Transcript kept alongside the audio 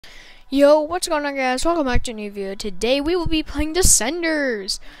Yo, what's going on, guys? Welcome back to a new video. Today we will be playing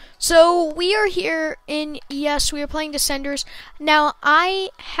Descenders. So we are here in, yes, we are playing Descenders. Now, I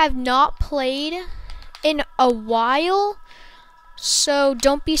have not played in a while, so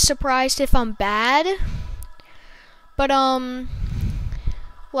don't be surprised if I'm bad. But,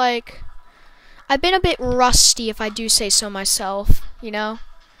 like, I've been a bit rusty, if I do say so myself, you know?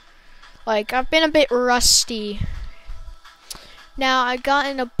 Like, I've been a bit rusty. Now, I got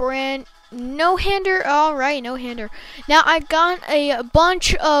in a brand no-hander. Alright, no-hander. Now, I got a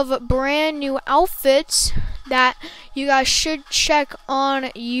bunch of brand new outfits that you guys should check on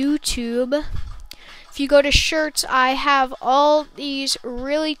YouTube. If you go to shirts, I have all these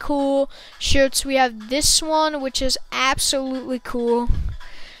really cool shirts. We have this one, which is absolutely cool.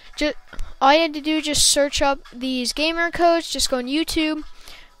 Just all you had to do, just search up these gamer codes. Just go on YouTube.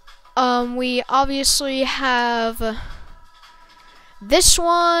 We obviously have this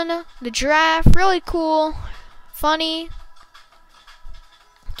one, the giraffe, really cool, funny.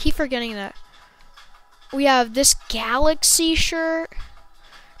 Keep forgetting that. We have this galaxy shirt,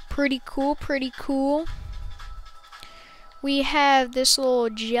 pretty cool, pretty cool. We have this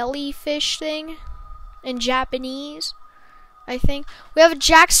little jellyfish thing in Japanese, I think. We have a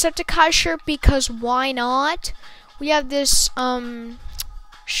Jacksepticeye shirt because why not? We have this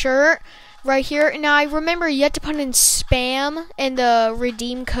shirt right here. Now, I remember you have to put in spam and the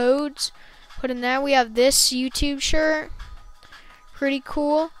redeem codes. Put in there. We have this YouTube shirt. Pretty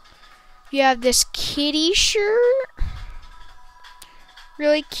cool. You have this kitty shirt.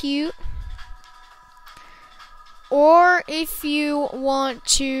 Really cute. Or if you want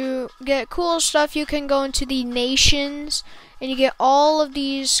to get cool stuff, you can go into the nations and you get all of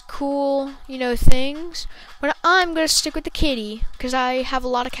these cool, you know, things. But I'm going to stick with the kitty because I have a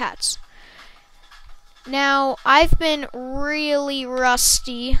lot of cats. Now, I've been really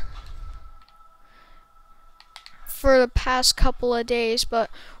rusty for the past couple of days,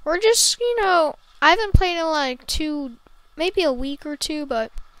 but we're just, you know, I haven't played in like maybe a week or two,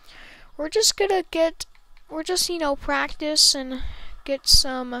 but we're just gonna you know, practice and get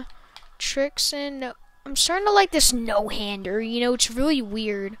some tricks in. I'm starting to like this no-hander, you know, it's really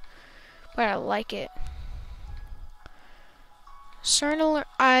weird, but I like it.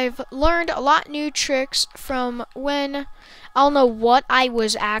 I've learned a lot new tricks from when I don't know what I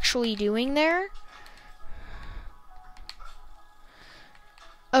was actually doing there.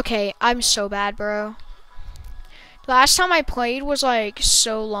 Okay, I'm so bad, bro. The last time I played was like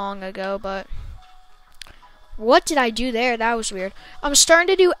so long ago, but what did I do there? That was weird. I'm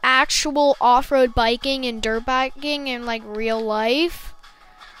starting to do actual off-road biking and dirt biking in like real life.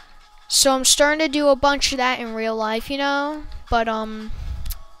 So I'm starting to do a bunch of that in real life, you know? But,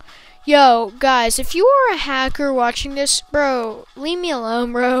 yo, guys, if you are a hacker watching this, bro, leave me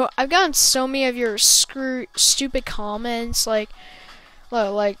alone, bro. I've gotten so many of your stupid comments, like,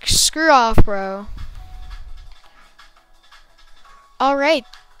 screw off, bro. Alright,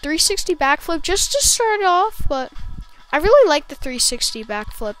 360 backflip, just to start it off, but I really like the 360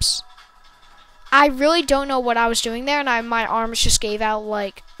 backflips. I really don't know what I was doing there, and my arms just gave out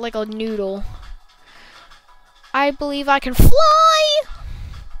like a noodle. I believe I can fly!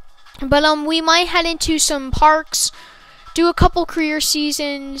 But, we might head into some parks, do a couple career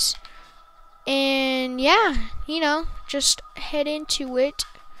seasons, and yeah, you know, just head into it.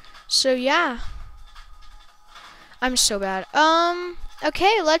 So, yeah. I'm so bad.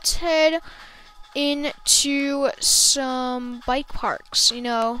 Okay, let's head into some bike parks, you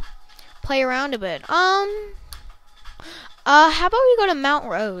know, play around a bit. How about we go to Mount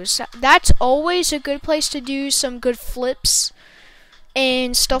Rose? That's always a good place to do some good flips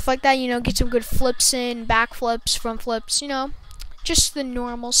and stuff like that, you know, get some good flips in, back flips, front flips, you know, just the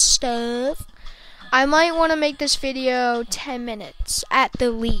normal stuff. I might want to make this video 10 minutes at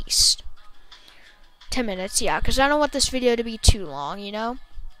the least. 10 minutes, yeah, because I don't want this video to be too long, you know.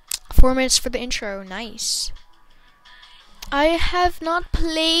 4 minutes for the intro, nice. I have not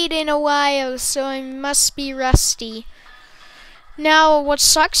played in a while, so I must be rusty. Now, what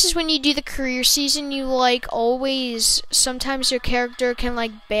sucks is when you do the career season, you, like, always, sometimes your character can,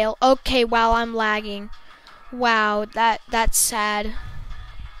 like, bail. Okay, wow, I'm lagging. Wow, that's sad.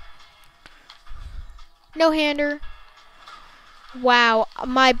 No-hander. Wow,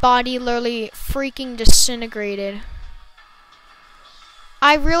 my body literally freaking disintegrated.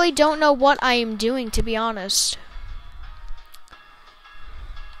 I really don't know what I am doing, to be honest.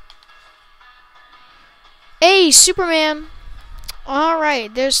 Hey, Superman!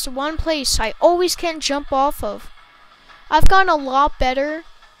 Alright, there's one place I always can jump off of. I've gotten a lot better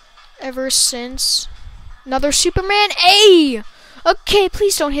ever since. Another Superman. Hey! Okay,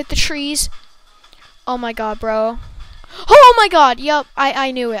 please don't hit the trees. Oh my god, bro. Oh my god, yep,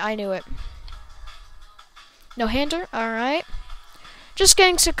 I knew it, I knew it. No hander, alright. Just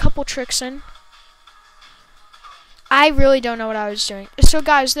getting a couple tricks in. I really don't know what I was doing. So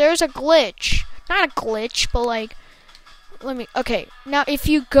guys, there's a glitch. Not a glitch, but like, okay. Now if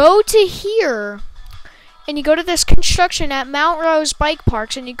you go to here, and you go to this construction at Mount Rose Bike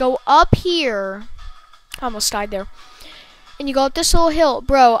Parks, and you go up here, I almost died there. And you go up this little hill.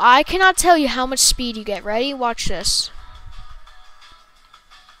 Bro, I cannot tell you how much speed you get. Ready? Watch this.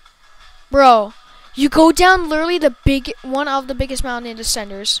 Bro, you go down literally one of the biggest mountain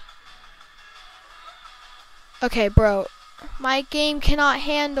descenders. Okay, bro. My game cannot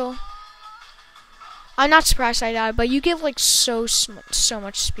handle. I'm not surprised I died, but you get like so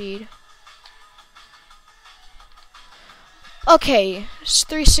much speed. Okay, it's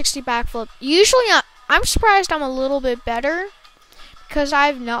 360 backflip. Usually I'm surprised I'm a little bit better because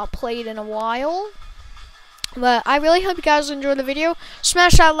I've not played in a while. But I really hope you guys enjoyed the video.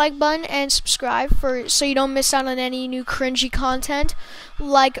 Smash that like button and subscribe so you don't miss out on any new cringy content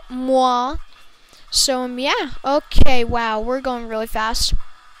like moi. So yeah, okay, wow, we're going really fast.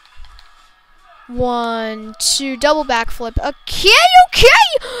 1, 2, double backflip. Okay.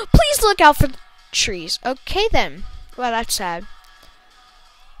 Please look out for the trees. Okay then. Well, that's sad.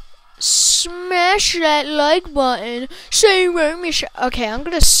 Smash that like button. Say okay, I'm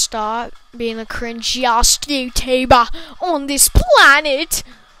gonna stop being a cringiest YouTuber on this planet.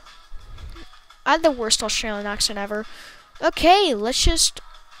 I had the worst Australian accent ever. Okay, let's just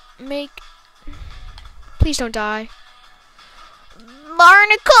make. Please don't die.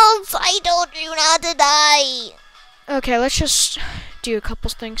 Barnacles, I told you not to die. Okay, let's just do a couple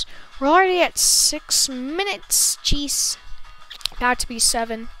things. We're already at 6 minutes. Jeez. About to be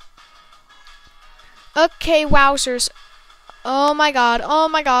 7. Okay, wowzers. Oh my god. Oh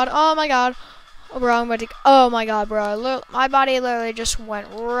my god. Oh my god. Oh, bro, I'm about to. Oh my god, bro. My body literally just went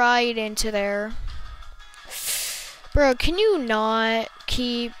right into there. Bro, can you not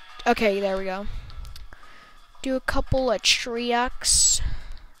keep. Okay, there we go. Do a couple of tricks.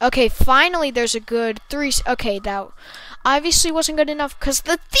 Okay, finally there's a good 3. Okay, that obviously wasn't good enough because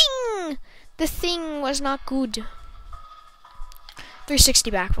the thing was not good.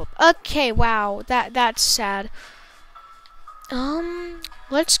 360 backflip. Okay, wow, that's sad.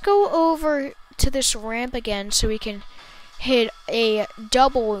 Let's go over to this ramp again so we can hit a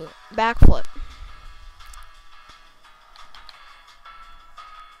double backflip.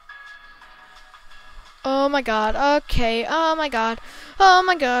 Oh my god, okay, oh my god, oh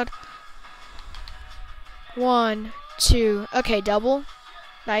my god. 1, 2, okay, double.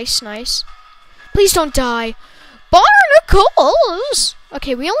 Nice. Please don't die. Barnacles!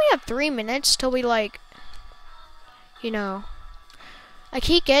 Okay, we only have 3 minutes till we like, you know. I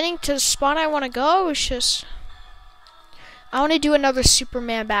keep getting to the spot I want to go, it's just. I want to do another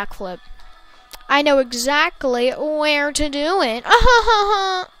Superman backflip. I know exactly where to do it.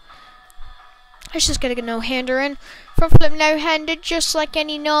 Let's just get a no-hander in. Front flip no-handed, just like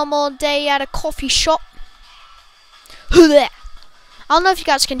any normal day at a coffee shop. I don't know if you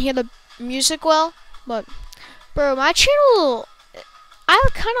guys can hear the music well, but bro, my channel, I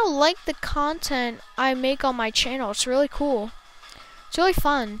kind of like the content I make on my channel. It's really cool. It's really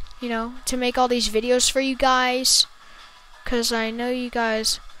fun, you know, to make all these videos for you guys, because I know you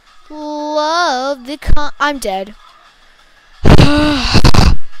guys love the I'm dead.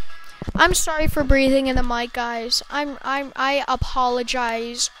 I'm sorry for breathing in the mic, guys. I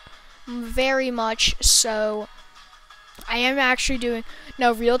apologize very much. So I am actually doing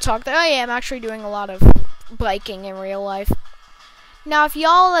real talk. That I am actually doing a lot of biking in real life. Now, if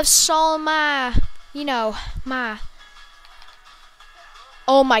y'all have saw my,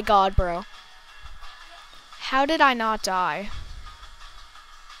 oh my god, bro. How did I not die?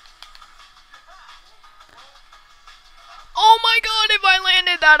 Oh my god, if I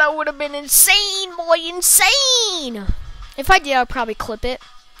landed that, I would have been insane, boy, insane! If I did, I'd probably clip it.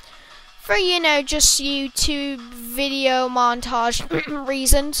 For, just YouTube video montage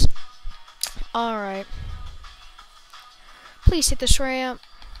reasons. Alright. Please hit this ramp.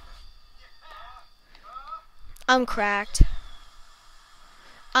 I'm cracked.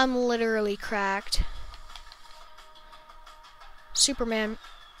 I'm literally cracked. Superman.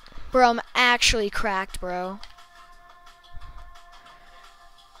 Bro, I'm actually cracked, bro.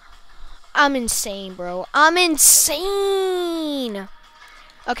 I'm insane, bro. I'm insane.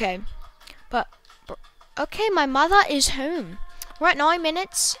 Okay. Okay, my mother is home. We're at 9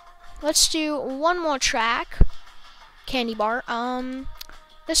 minutes. Let's do one more track. Candy bar.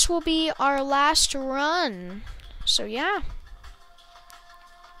 This will be our last run. So, yeah.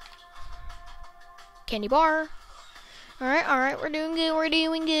 Candy bar. Alright, we're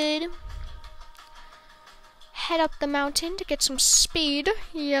doing good. Head up the mountain to get some speed.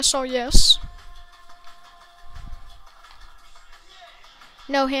 Yes, oh yes.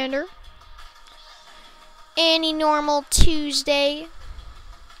 No-hander. Any normal Tuesday.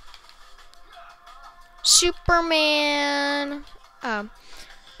 Superman.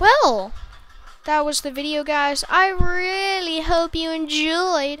 Well, that was the video, guys. I really hope you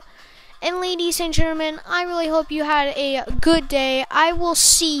enjoyed. And ladies and gentlemen, I really hope you had a good day. I will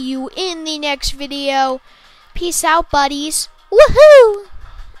see you in the next video. Peace out, buddies. Woohoo!